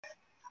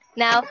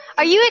Now,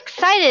 are you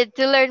excited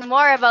to learn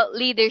more about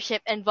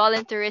leadership and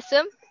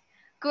volunteerism?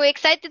 Kung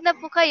excited na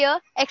po kayo,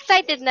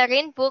 excited na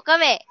rin po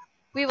kami.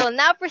 We will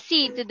now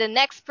proceed to the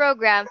next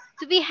program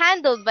to be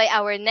handled by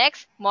our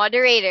next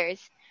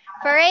moderators.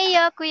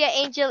 Fareo, Kuya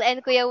Angel,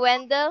 and Kuya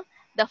Wendell,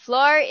 the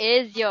floor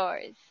is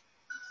yours.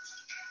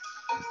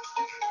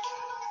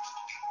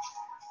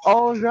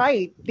 All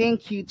right,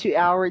 thank you to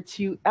our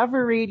two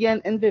ever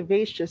radiant and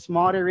vivacious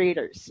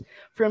moderators.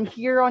 From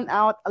here on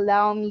out,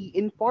 allow me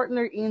in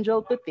partner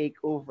Angel to take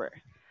over.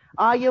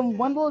 I am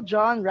Wendell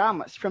John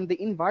Ramos from the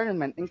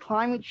Environment and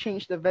Climate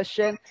Change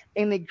Division,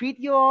 and I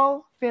greet you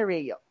all,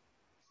 Ferreo.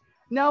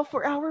 Now,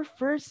 for our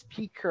first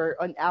speaker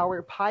on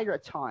our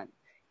Pyrathon,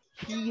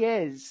 he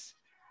is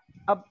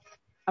a,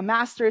 a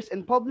master's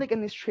in public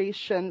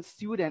administration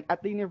student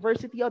at the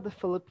University of the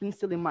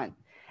Philippines, Diliman,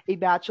 a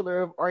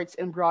Bachelor of Arts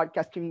in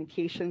Broadcast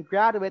Communication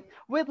graduate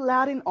with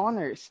Latin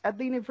honors at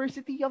the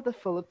University of the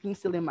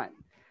Philippines, Diliman,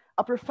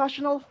 a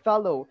professional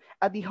fellow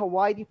at the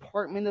Hawaii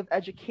Department of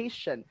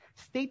Education,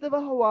 State of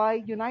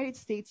Hawaii, United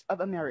States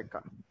of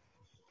America,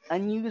 a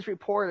news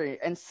reporter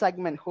and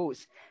segment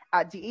host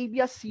at the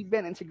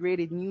ABS-CBN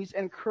Integrated News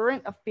and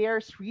Current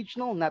Affairs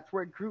Regional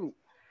Network Group,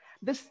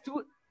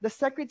 the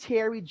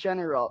Secretary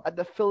General at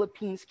the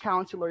Philippines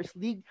Counselors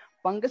League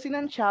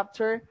Pangasinan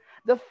Chapter,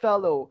 the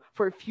Fellow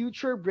for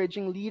Future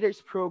Bridging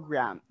Leaders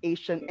Program,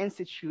 Asian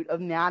Institute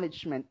of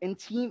Management and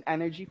Team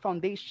Energy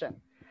Foundation,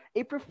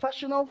 a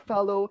professional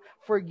fellow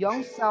for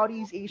Young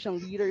Southeast Asian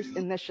Leaders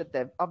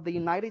Initiative of the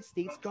United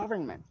States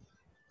government,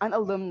 an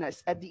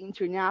alumnus at the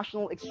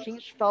International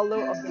Exchange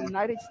Fellow of the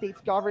United States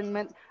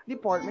Government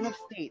Department of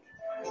State,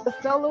 the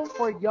Fellow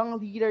for Young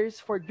Leaders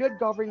for Good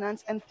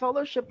Governance and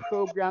Fellowship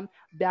Program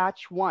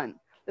Batch 1.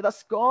 Let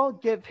us all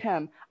give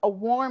him a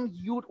warm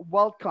youth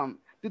welcome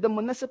to the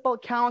Municipal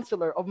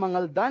Councilor of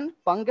Mangaldan,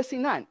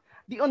 Pangasinan,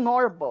 the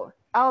Honorable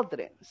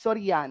Aldrin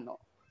Soriano.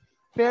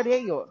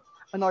 Ferreo,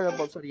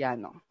 Honorable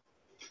Soriano.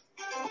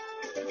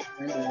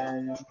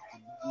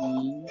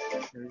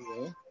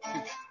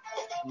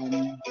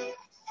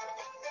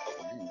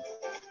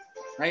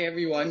 Hi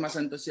everyone,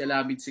 masantos si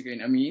labid si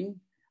Kain Amin.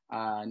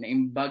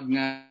 Naimbag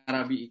nga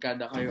rabi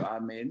ikada kayo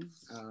amin.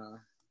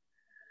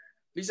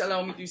 Please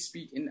allow me to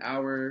speak in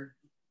our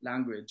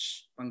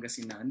language,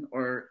 Pangasinan,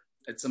 or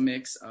it's a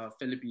mix of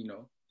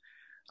Filipino.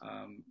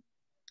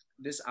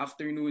 This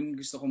afternoon,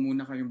 gusto ko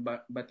muna kayong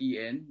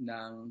batiin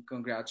ng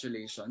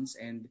congratulations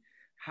and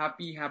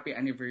happy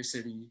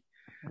anniversary.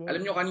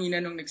 Alam nyo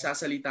kanina nung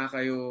nagsasalita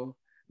kayo,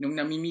 nung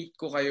nami-meet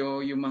ko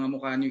kayo, yung mga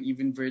mukha nyo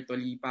even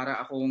virtually, para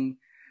akong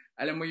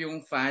alam mo yung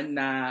fan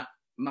na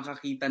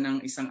makakita ng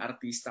isang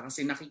artista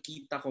kasi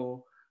nakikita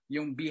ko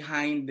yung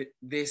behind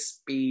this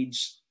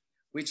page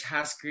which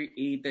has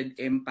created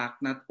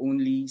impact not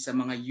only sa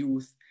mga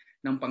youth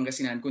ng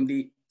Pangasinan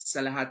kundi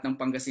sa lahat ng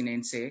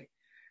Pangasinense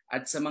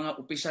at sa mga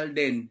opisyal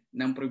din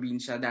ng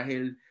probinsya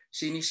dahil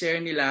sinishare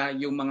nila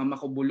yung mga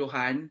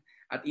makabuluhan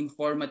at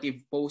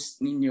informative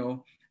post ninyo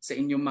sa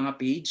inyong mga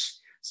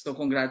page. So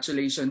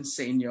congratulations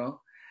sa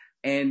inyo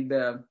and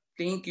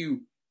thank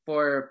you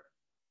for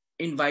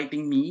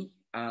inviting me,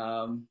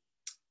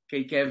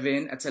 kay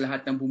Kevin at sa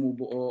lahat ng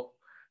bumubuo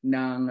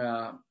ng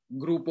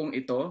grupong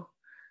ito.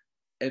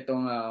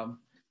 Itong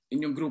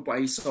inyong grupo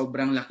ay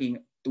sobrang laking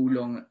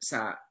tulong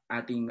sa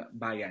ating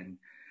bayan.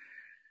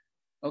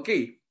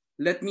 Okay,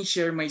 let me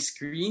share my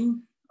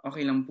screen.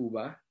 Okay lang po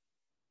ba?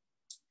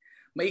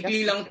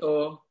 Maikli lang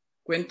to,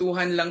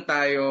 kwentuhan lang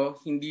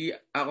tayo, hindi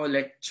ako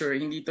lecture,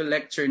 hindi to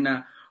lecture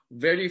na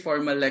very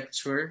formal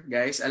lecture,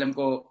 guys. Alam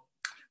ko,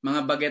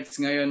 mga bagets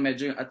ngayon,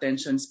 medyo yung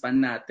attention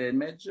span natin,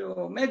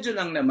 medyo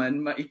lang naman,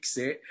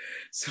 maiksi.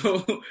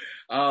 So,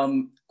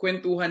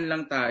 kwentuhan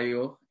lang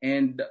tayo.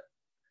 And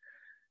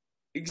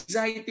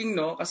exciting,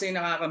 no? Kasi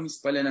nakakamiss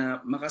pala na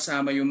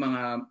makasama yung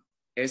mga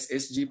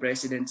SSG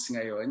presidents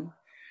ngayon.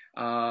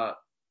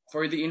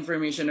 For the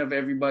information of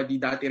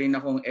everybody, dati rin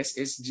akong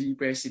SSG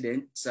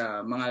president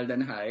sa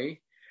Mangaldan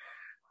High.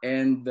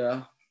 And,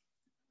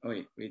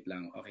 wait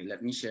lang. Okay,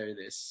 let me share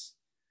this.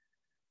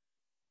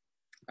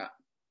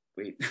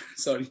 Wait,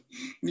 sorry.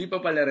 Hindi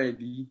pa pala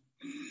ready.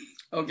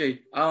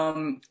 Okay.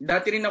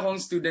 Dati rin akong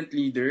student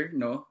leader,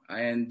 no?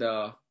 And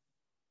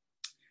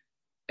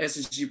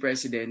SSG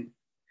president.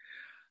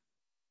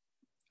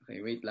 Okay,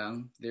 wait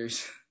lang.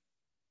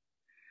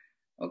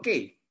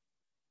 Okay.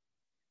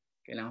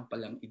 Kailangan ko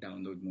palang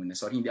i-download muna.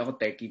 Sorry, hindi ako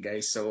techie,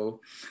 guys.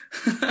 So,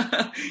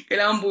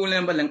 kailangan po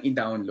lang palang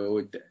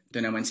i-download. Ito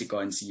naman si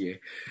Concie.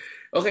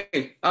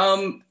 Okay.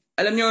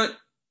 Alam nyo,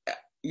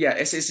 yeah,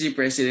 SSG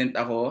president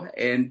ako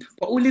and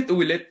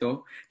paulit-ulit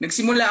to.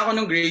 Nagsimula ako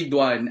ng grade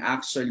 1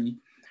 actually.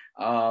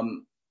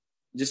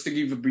 Just to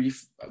give a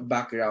brief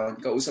background,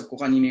 kausap ko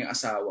kanina yung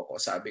asawa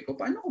ko. Sabi ko,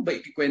 paano ko ba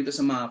ikikwento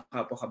sa mga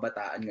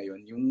kapwa-kabataan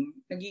ngayon yung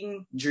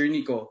naging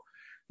journey ko?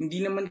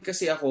 Hindi naman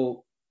kasi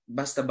ako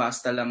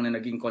basta-basta lang na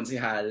naging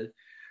konsehal.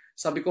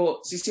 Sabi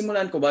ko,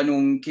 sisimulan ko ba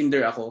nung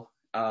kinder ako?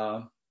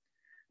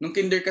 Nung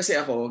kinder kasi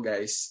ako,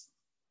 guys,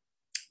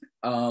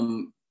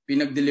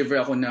 pinag-deliver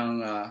ako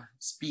ng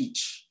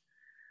speech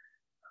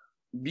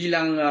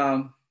bilang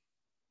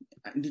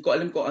hindi ko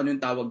alam kung anong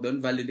tawag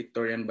doon,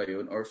 valedictorian ba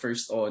yun or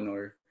first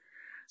honor.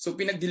 So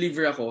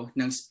pinag-deliver ako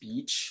ng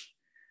speech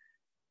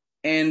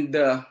and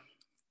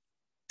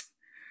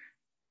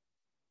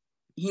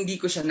hindi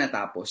ko siya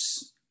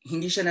natapos.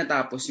 Hindi siya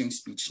natapos yung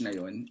speech na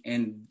yon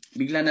and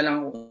bigla na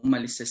lang ako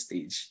umalis sa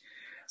stage.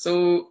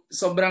 So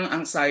sobrang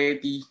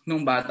anxiety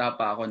nung bata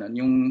pa ako nun,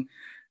 yung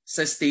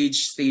sa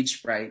stage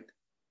fright.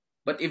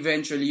 But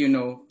eventually,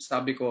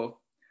 sabi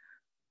ko,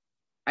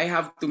 I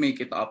have to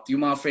make it up.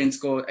 Yung mga friends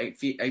ko,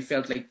 I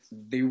felt like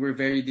they were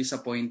very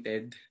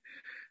disappointed.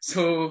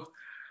 So,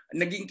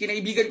 naging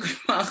kinaibigan ko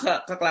yung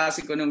mga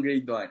kaklase ko nung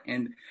grade 1.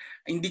 And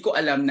hindi ko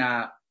alam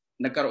na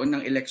nagkaroon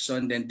ng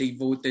election, then they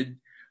voted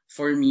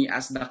for me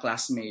as the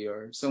class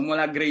mayor. So,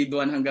 mula grade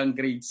 1 hanggang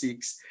grade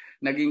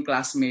 6, naging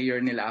class mayor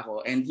nila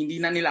ako. And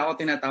hindi na nila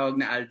ako tinatawag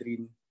na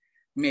Aldrin.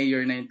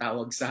 Mayor na yung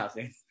tawag sa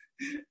akin.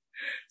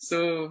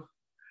 So,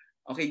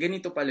 okay,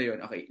 ganito pala yun.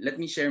 Okay, let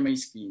me share my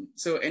screen.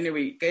 So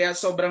anyway, kaya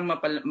sobrang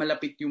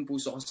malapit yung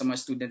puso ko sa mga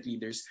student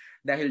leaders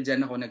dahil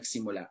dyan ako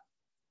nagsimula.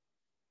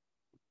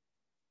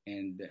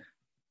 And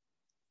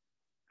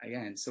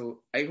ayan,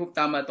 so I hope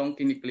tama tong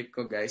kiniklik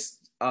ko,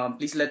 guys.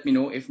 Please let me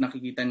know if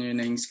nakikita nyo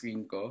na yung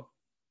screen ko.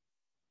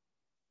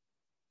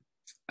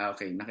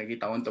 Okay,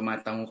 nakikita ko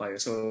tumatango kayo.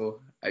 So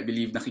I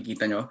believe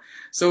nakikita nyo.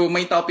 So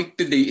my topic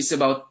today is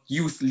about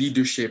youth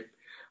leadership.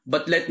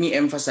 But let me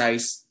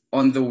emphasize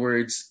on the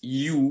words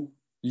you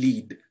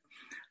lead.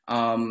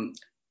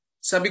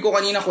 Sabi ko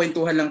kanina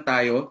kwentuhan lang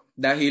tayo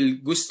dahil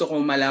gusto ko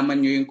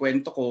malaman nyo yung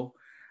kwento ko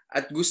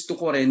at gusto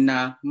ko rin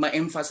na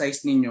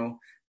ma-emphasize ninyo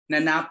na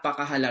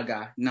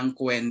napakahalaga ng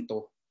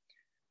kwento.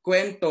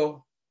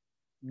 Kwento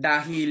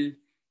dahil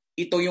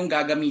ito yung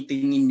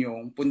gagamitin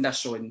ninyong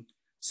pundasyon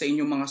sa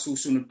inyong mga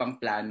susunod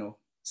pang plano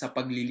sa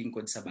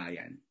paglilingkod sa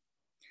bayan.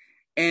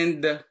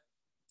 And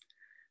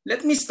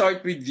let me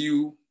start with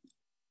you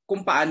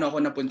kung paano ako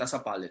napunta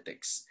sa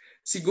politics.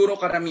 Siguro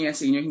karamihan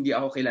sa inyo hindi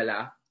ako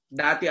kilala.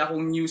 Dati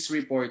akong news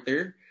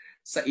reporter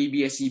sa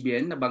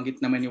ABS-CBN, nabanggit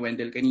naman ni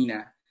Wendell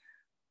kanina.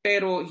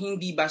 Pero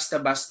hindi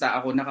basta-basta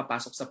ako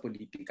nakapasok sa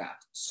politika.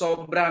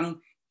 Sobrang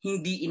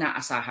hindi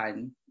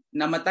inaasahan.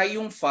 Namatay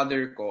yung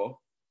father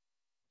ko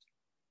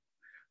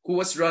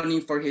who was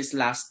running for his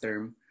last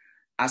term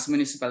as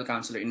municipal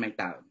councilor in my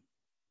town.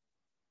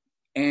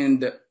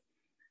 And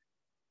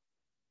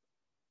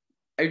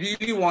I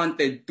really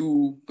wanted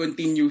to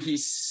continue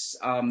his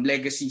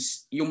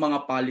legacies, yung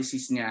mga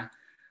policies niya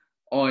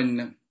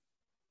on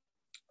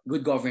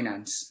good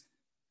governance.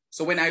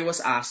 So when I was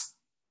asked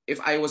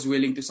if I was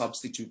willing to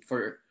substitute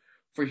for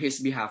his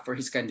behalf, for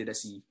his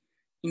candidacy,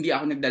 hindi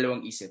ako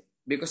nagdalawang isip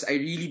because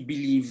I really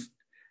believe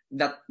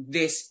that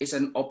this is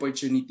an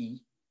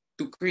opportunity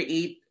to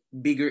create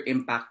bigger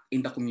impact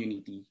in the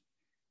community.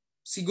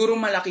 Siguro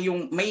malaki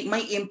yung, may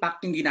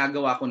impact yung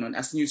ginagawa ko noon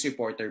as news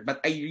reporter,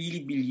 but I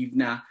really believe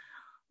na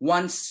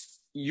once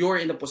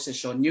you're in a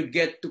position, you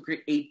get to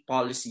create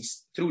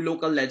policies through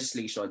local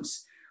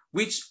legislations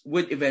which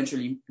would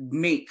eventually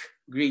make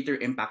greater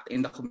impact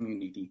in the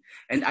community.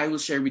 And I will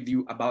share with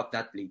you about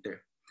that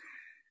later.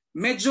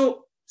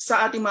 Medyo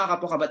sa ating mga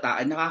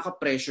kapwa-kabataan,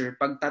 nakaka-pressure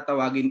pag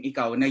tatawagin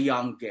ikaw na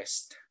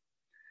youngest.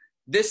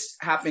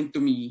 This happened to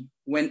me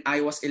when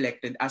I was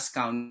elected as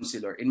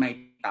councilor in my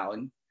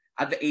town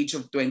at the age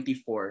of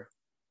 24.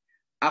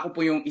 Ako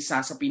po yung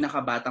isa sa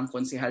pinakabatang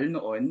konsehal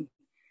noon.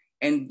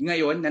 And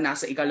ngayon na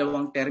nasa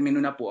ikalawang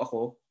termino na po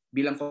ako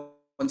bilang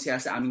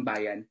konsehal sa aming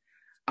bayan,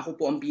 ako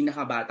po ang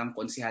pinakabatang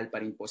konsehal pa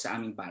rin po sa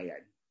aming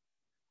bayan.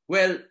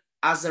 Well,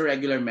 as a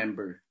regular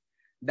member,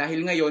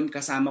 dahil ngayon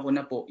kasama ko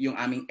na po yung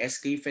aming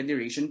SK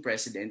Federation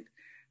President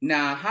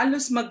na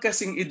halos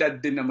magkasing edad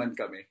din naman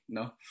kami.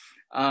 No?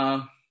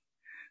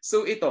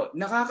 So ito,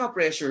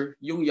 nakaka-pressure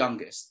yung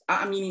youngest.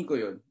 Aaminin ko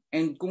yun.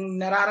 And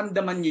kung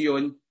nararamdaman nyo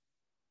yun,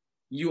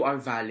 you are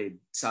valid.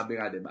 Sabi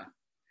nga, diba?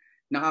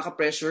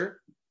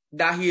 Nakaka-pressure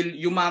dahil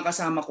yung mga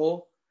kasama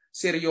ko,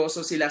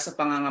 seryoso sila sa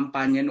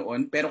pangangampanya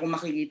noon. Pero kung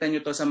makikita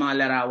nyo to sa mga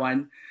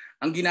larawan,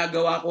 ang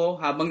ginagawa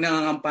ko habang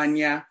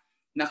nangangampanya,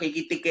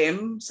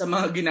 nakikitikim sa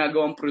mga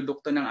ginagawang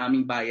produkto ng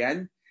aming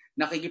bayan,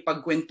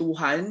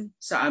 nakikipagkwentuhan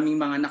sa aming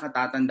mga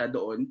nakatatanda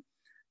doon,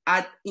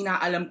 at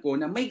inaalam ko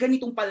na may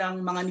ganitong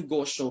palang mga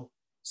negosyo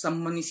sa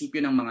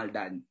munisipyo ng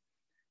Mangaldan.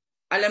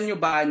 Alam nyo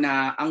ba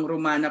na ang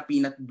Romana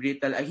Peanut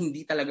Brittle ay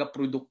hindi talaga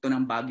produkto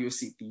ng Baguio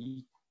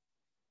City?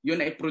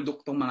 Yun ay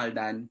produktong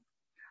Mangaldan.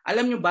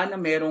 Alam nyo ba na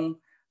merong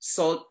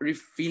salt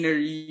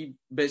refinery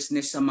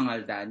business sa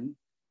Mangaldan?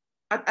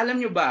 At alam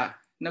nyo ba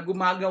na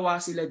gumagawa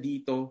sila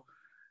dito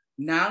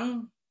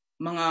ng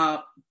mga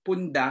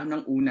punda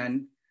ng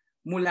unan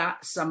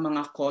mula sa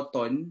mga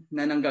cotton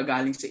na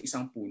nanggagaling sa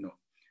isang puno?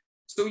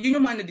 So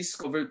yun yung mga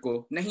na-discover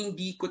ko na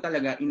hindi ko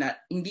talaga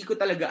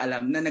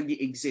alam na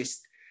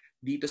nag-i-exist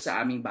dito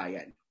sa aming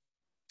bayan.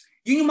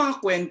 Yun yung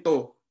mga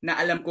kwento na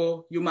alam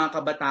ko yung mga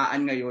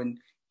kabataan ngayon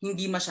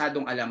hindi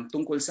masyadong alam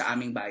tungkol sa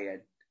aming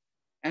bayan.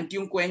 And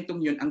yung kwentong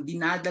yun ang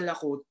dinadala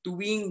ko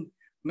tuwing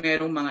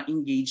merong mga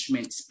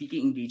engagement,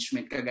 speaking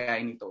engagement kagaya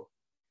nito.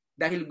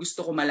 Dahil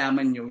gusto ko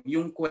malaman nyo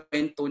yung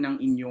kwento ng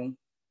inyong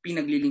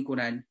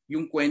pinaglilingkuran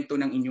yung kwento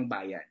ng inyong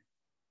bayan.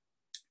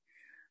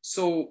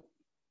 So,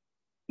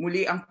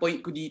 muli ang point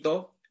ko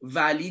dito,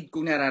 valid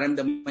kung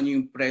nararamdaman niyo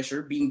yung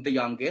pressure being the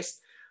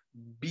youngest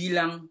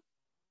bilang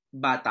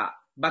bata.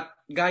 But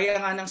gaya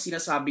nga ng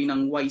sinasabi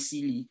ng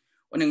YC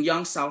o ng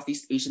Young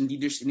Southeast Asian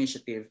Leaders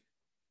Initiative,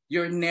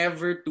 you're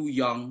never too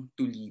young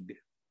to lead.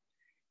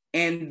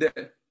 And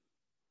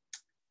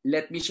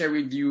let me share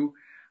with you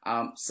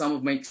some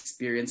of my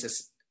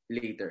experiences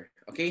later.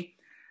 Okay?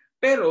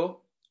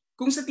 Pero,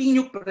 kung sa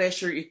tingin nyo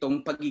pressure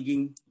itong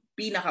pagiging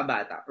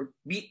pinakabata or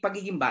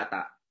pagiging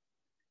bata,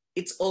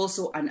 it's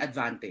also an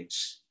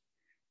advantage.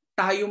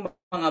 Tayo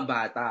mga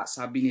bata,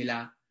 sabi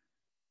nila,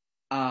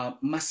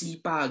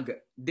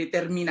 masipag,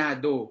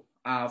 determinado,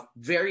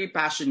 very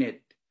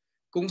passionate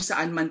kung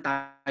saan man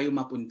tayo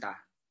mapunta.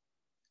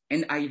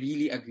 And I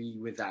really agree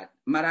with that.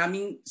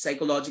 Maraming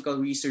psychological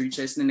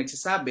researches na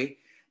nagsasabi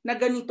na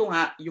ganito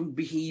nga yung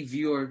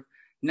behavior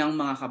ng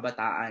mga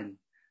kabataan,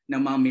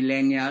 ng mga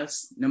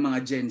millennials, ng mga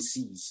Gen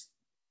Zs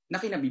na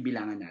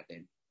kinabibilangan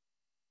natin.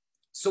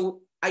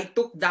 So, I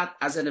took that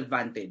as an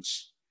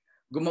advantage.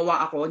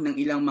 Gumawa ako ng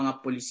ilang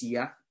mga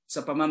polisiya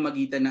sa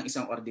pamamagitan ng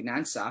isang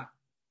ordinansa,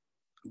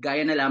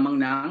 gaya na lamang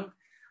ng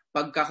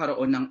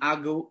pagkakaroon ng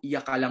Agaw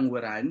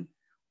Yakalangwaran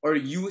or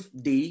Youth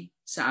Day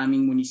sa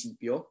aming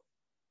munisipyo.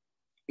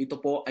 Ito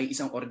po ay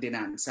isang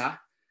ordinansa.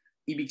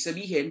 Ibig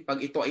sabihin,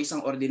 pag ito ay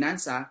isang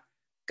ordinansa,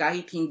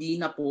 kahit hindi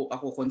na po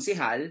ako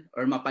konsehal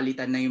or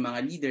mapalitan na yung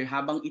mga leader,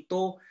 habang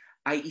ito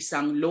ay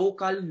isang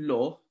local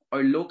law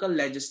or local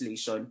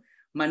legislation,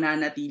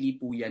 mananatili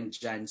po yan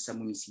dyan sa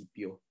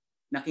munisipyo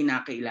na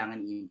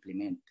kinakailangan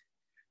i-implement.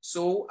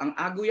 So, ang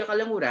Agaw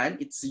Yakalangwaran,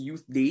 it's a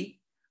Youth Day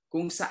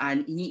kung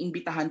saan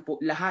iniimbitahan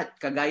po lahat,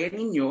 kagaya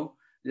ninyo,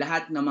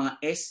 lahat ng mga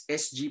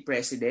SSG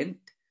president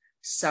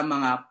sa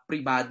mga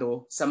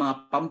pribado, sa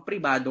mga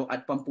pampribado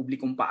at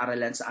pampublikong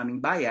paaralan sa aming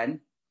bayan,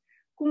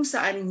 kung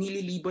saan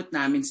nililibot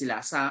namin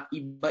sila sa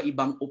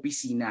iba-ibang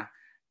opisina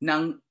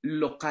ng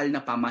lokal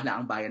na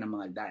pamahalaang bayan ng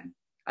Mangaldan.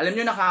 Alam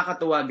nyo,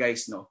 nakakatuwa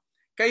guys, no?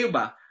 Kayo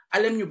ba,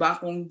 alam nyo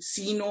ba kung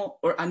sino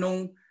or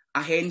anong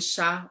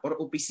ahensya or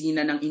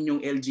opisina ng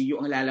inyong LGU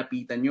ang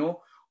lalapitan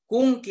nyo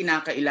kung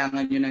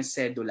kinakailangan nyo ng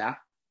sedula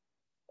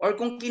or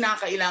kung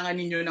kinakailangan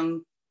ninyo ng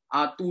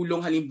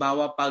tulong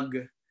halimbawa pag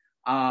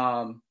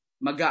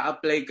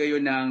mag-a-apply kayo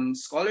ng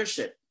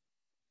scholarship?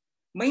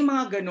 May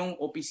mga ganong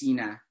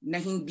opisina na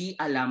hindi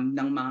alam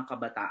ng mga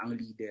kabataang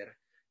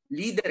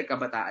leader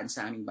kabataan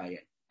sa aming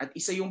bayan. At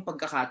isa yung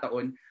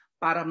pagkakataon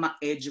para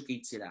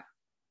ma-educate sila.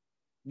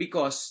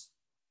 Because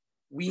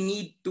we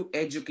need to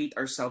educate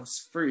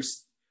ourselves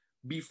first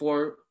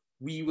before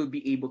we will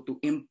be able to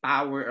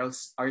empower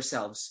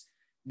ourselves,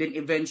 then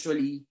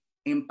eventually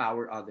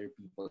empower other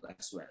people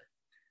as well.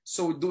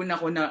 So doon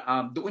ako na,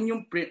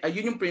 yun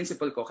yung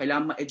principle ko,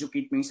 kailangan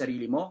ma-educate mo yung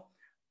sarili mo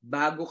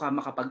bago ka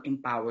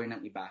makapag-empower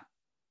ng iba.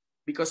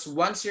 Because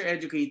once you're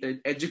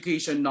educated,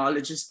 education,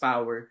 knowledge is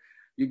power,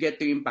 you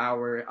get to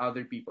empower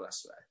other people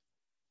as well.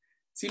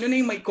 Sino na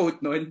yung may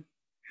quote nun?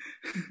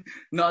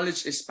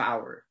 Knowledge is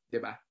power, di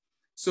ba?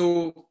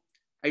 So,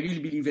 I really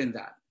believe in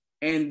that.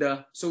 And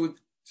so,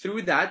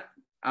 through that,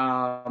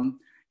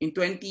 in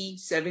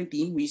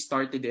 2017, we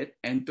started it,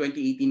 and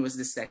 2018 was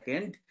the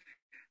second.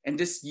 And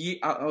this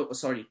year,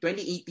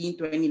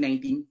 2018,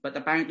 2019, but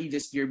apparently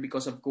this year,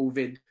 because of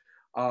COVID,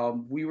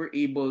 we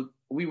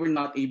were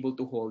not able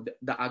to hold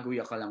the Agaw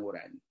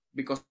Yakalangwaran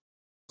because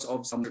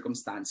of some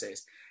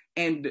circumstances.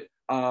 And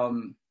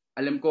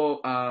alam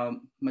ko,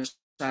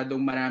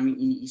 masyadong maraming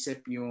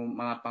iniisip yung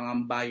mga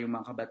pangamba, yung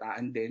mga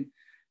kabataan din.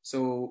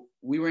 So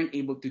we weren't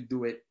able to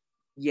do it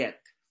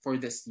yet for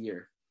this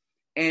year.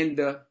 And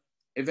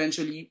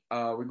eventually,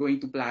 we're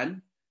going to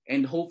plan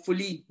and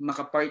hopefully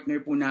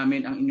makapartner po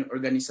namin ang inyong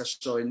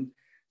organisasyon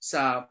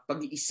sa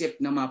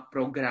pag-iisip ng mga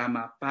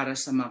programa para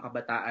sa mga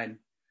kabataan.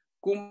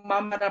 Kung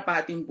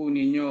mamarapatin po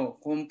ninyo,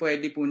 kung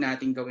pwede po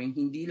natin gawin,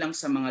 hindi lang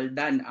sa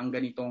Mangaldan ang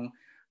ganitong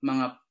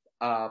mga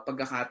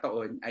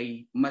pagkakataon,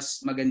 ay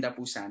mas maganda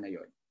po sana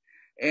yon.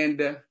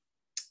 And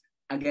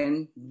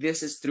again,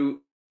 this is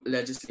through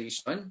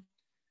legislation.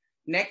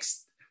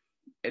 Next,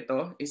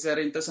 ito, isa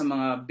rin to sa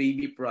mga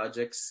baby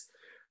projects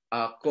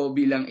ko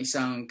bilang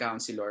isang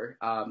counselor.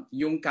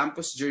 Yung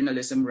Campus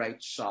Journalism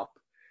Rights Shop.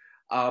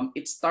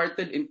 It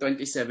started in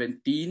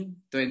 2017,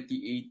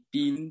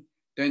 2018,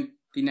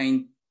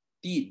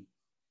 2019.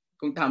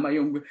 Kung tama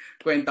yung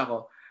kwenta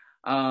ko.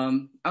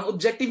 Ang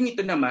objective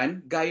nito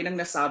naman, gaya ng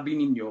nasabi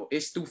ninyo,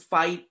 is to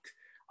fight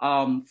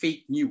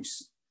fake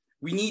news.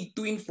 We need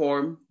to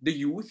inform the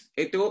youth.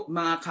 Ito,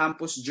 mga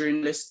campus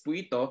journalists po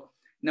ito,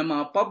 ng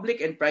mga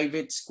public and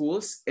private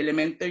schools,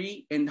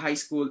 elementary and high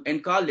school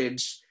and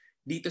college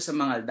dito sa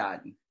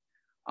Mangaldan.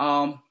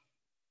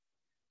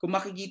 Kung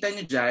makikita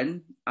nyo dyan,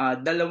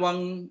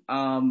 dalawang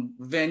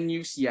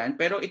venues yan.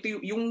 Pero ito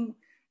yung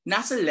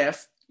nasa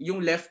left,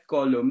 yung left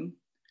column,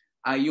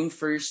 yung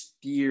first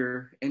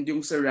year, and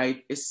yung sa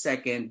right is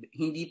second.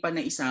 Hindi pa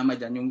naisama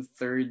dyan yung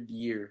third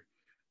year.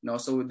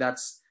 No? So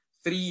that's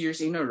 3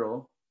 years in a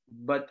row.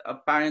 but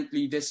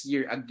apparently this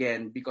year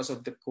again, because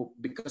of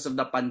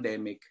the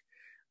pandemic,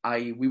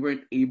 we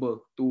weren't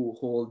able to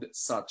hold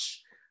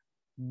such.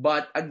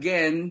 But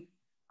again,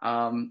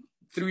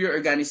 through your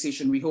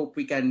organization, we hope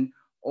we can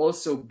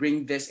also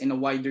bring this in a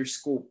wider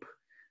scope.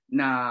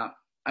 Na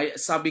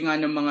sabi nga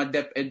ng mga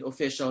DepEd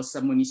officials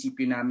sa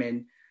munisipyo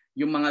namin,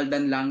 yung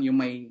Mangaldan lang yung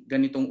may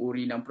ganitong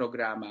uri ng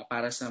programa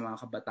para sa mga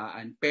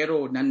kabataan.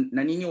 Pero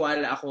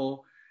naniniwala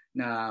ako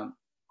na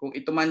kung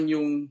ito man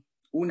yung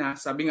una,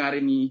 sabi nga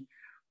rin ni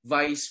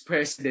Vice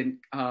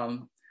President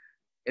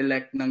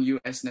elect ng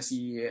US na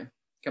si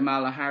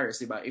Kamala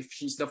Harris, diba? If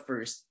she's the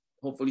first,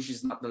 hopefully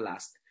she's not the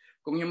last.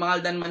 Kung yung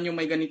Mangaldan man yung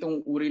may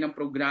ganitong uri ng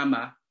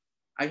programa,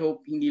 I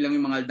hope hindi lang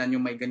yung Mangaldan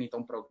yung may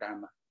ganitong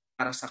programa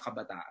para sa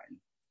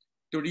kabataan.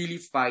 To really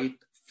fight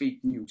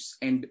fake news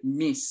and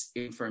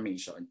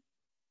misinformation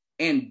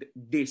and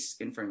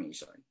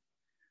disinformation.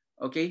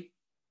 Okay?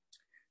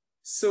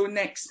 So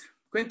next,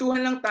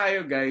 kwentuhan lang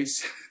tayo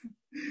guys.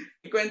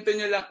 Ikwento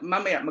nyo lang,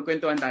 mamaya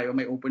magkwentuhan tayo,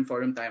 may open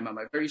forum tayo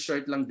mamaya. Very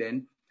short lang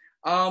din.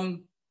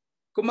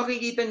 Kung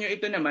makikita nyo,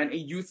 ito naman ay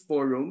youth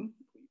forum.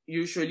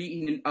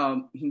 Usually,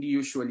 hindi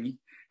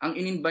usually. Ang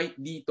in-invite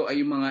dito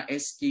ay yung mga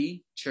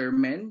SK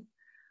chairmen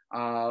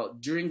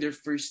during their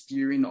first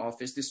year in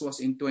office. This was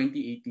in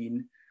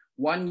 2018.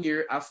 1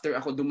 year after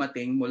ako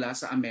dumating mula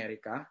sa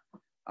Amerika.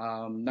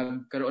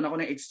 Nagkaroon ako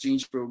ng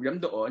exchange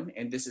program doon,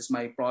 and this is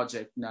my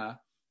project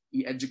na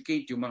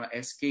i-educate yung mga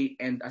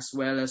SK, and as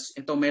well as,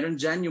 ito meron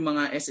dyan yung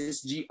mga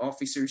SSG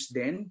officers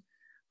din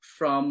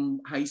from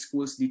high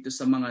schools dito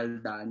sa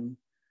Mangaldan.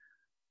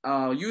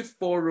 Youth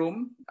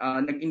Forum,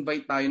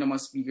 nag-invite tayo ng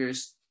mga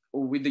speakers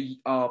with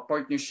the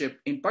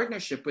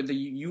partnership with the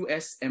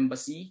US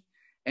Embassy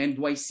and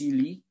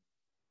YSEALI.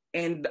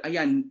 And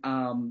ayan,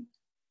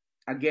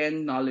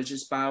 again, knowledge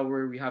is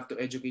power. We have to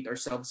educate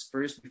ourselves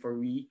first before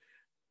we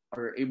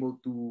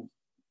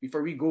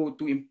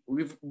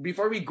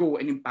go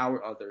and empower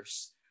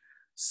others.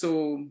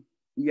 So,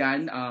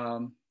 yan,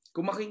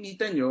 kung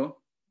makikita nyo,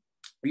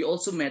 we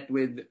also met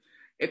with,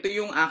 ito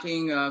yung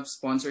aking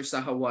sponsor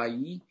sa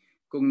Hawaii,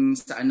 kung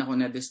saan ako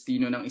na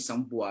destino ng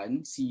isang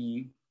buwan,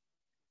 si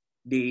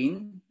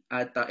Dane.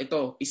 At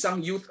ito,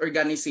 isang youth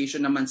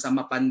organization naman sa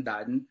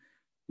Mapandan,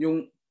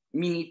 yung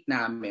minute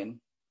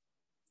namin.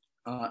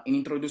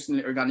 In-introduce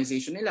nila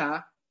organization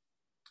nila,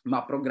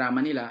 mga programa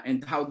nila,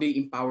 and how they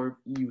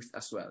empower youth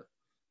as well.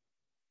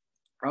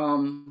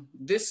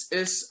 This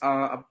is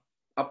a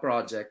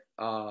project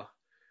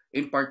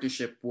in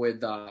partnership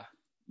with the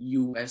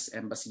US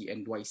Embassy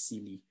and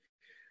YSEALI.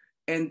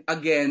 And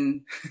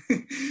again,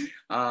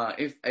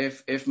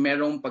 if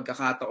merong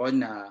pagkakataon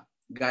na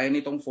gaya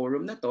nitong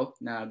forum na to,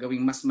 na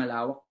gawing mas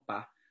malawak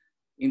pa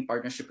in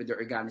partnership with your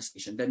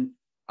organization, then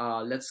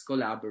let's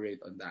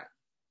collaborate on that.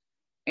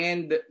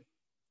 And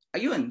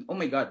ayun, oh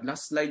my God,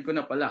 last slide ko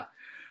na pala.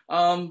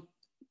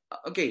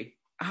 Okay,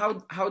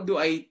 how do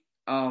I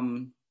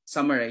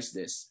summarize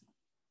this?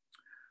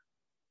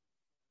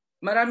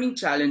 Maraming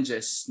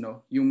challenges,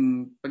 no,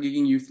 yung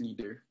pagiging youth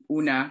leader.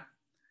 Una,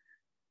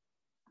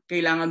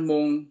 kailangan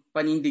mong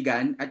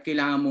panindigan at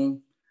kailangan mong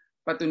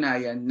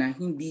patunayan na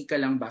hindi ka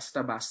lang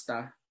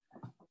basta-basta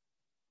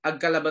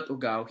agkalabat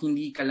ugaw,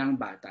 hindi ka lang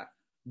bata.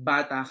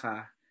 Bata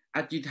ka,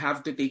 at you'd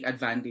have to take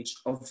advantage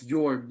of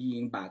your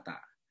being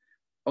bata,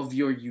 of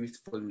your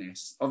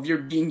youthfulness, of your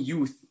being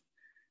youth.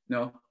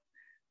 No?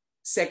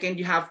 Second,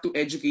 you have to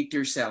educate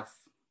yourself.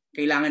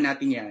 Kailangan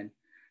natin yan.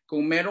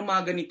 Kung merong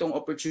mga ganitong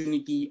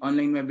opportunity,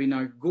 online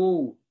webinar,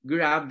 go,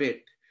 grab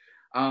it.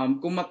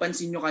 Kung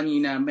mapansin nyo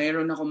kanina,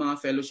 mayroon ako mga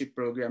fellowship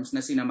programs na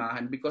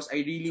sinamahan because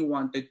I really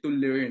wanted to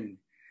learn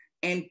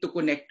and to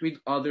connect with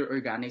other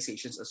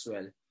organizations as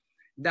well.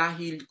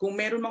 Dahil kung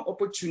meron mang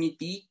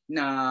opportunity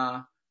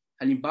na,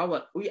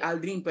 halimbawa, uy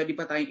Aldrin, pwede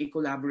pa tayong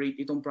i-collaborate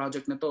itong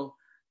project na to.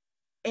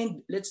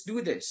 And let's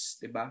do this,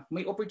 diba?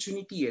 May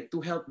opportunity to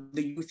help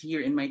the youth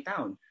here in my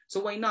town.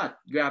 So why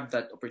not grab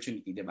that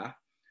opportunity, diba?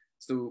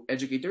 So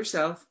educate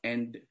yourself.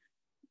 And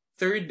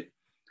third,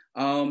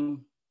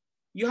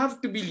 you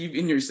have to believe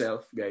in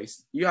yourself,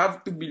 guys. You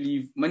have to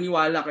believe,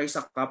 maniwala kayo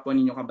sa kapwa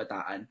ninyo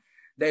kabataan.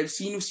 Dahil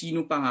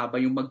sino-sino pa nga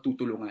ba yung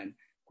magtutulungan,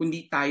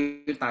 kundi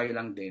tayo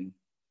lang din.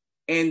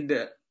 And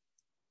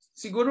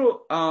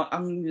siguro,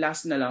 ang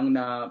last na lang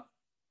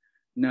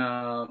na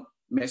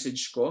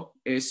message ko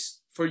is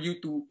for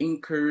you to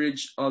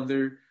encourage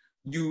other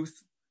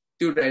youth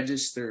to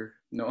register.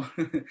 No?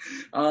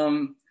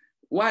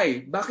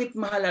 Why? Bakit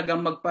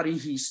mahalagang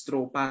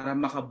magparehistro para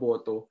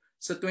makaboto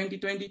sa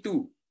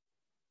 2022?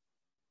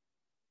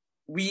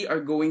 We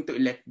are going to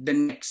elect the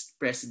next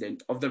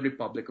president of the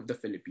Republic of the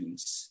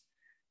Philippines.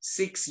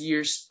 6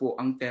 years po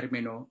ang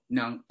termino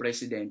ng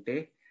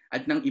presidente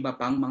at ng iba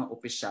pang mga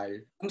opisyal.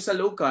 Kung sa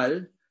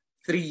local,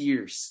 3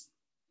 years.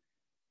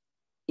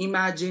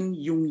 Imagine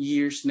yung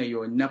years na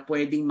yon na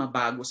pwedeng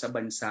mabago sa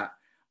bansa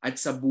at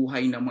sa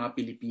buhay ng mga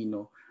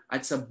Pilipino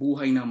at sa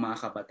buhay ng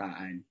mga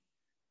kabataan.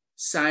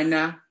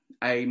 Sana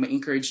ay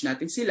ma-encourage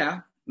natin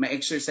sila,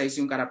 ma-exercise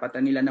yung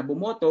karapatan nila na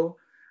bumoto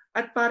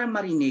at para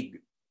marinig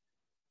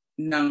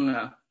ng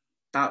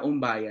taong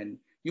bayan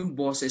yung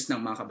boses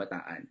ng mga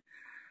kabataan.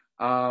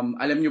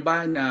 Alam nyo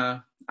ba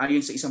na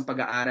ayon sa isang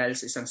pag-aaral,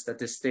 sa isang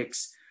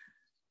statistics,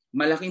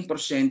 malaking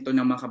porsyento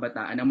ng mga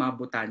kabataan ang mga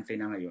botante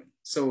na ngayon.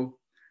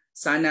 So,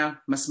 sana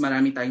mas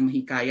marami tayong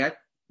mahikayat.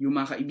 Yung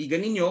mga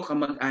kaibigan ninyo,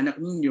 kamag-anak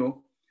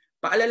ninyo,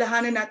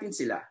 paalalahanan natin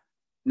sila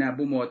na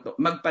bumoto,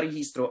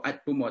 magparehistro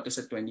at bumoto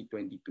sa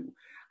 2022.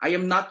 I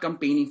am not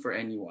campaigning for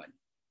anyone,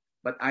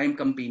 but I am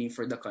campaigning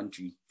for the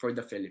country, for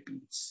the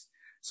Philippines.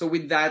 So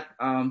with that,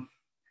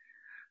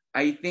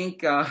 I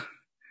think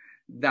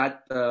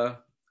that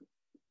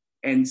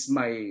ends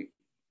my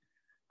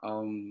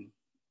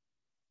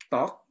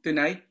talk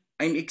tonight.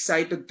 I'm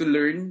excited to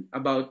learn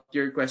about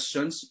your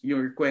questions,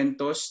 your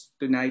cuentos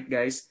tonight,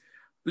 guys.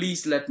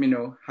 Please let me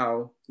know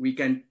how we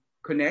can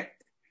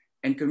connect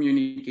and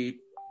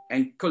communicate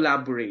and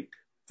collaborate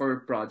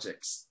for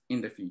projects in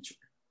the future.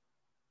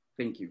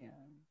 Thank you.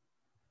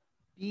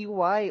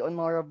 PY,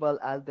 Honorable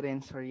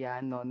Aldrin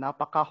Soriano,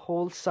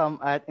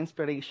 napaka-wholesome at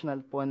inspirational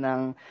po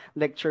ng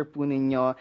lecture po ninyo.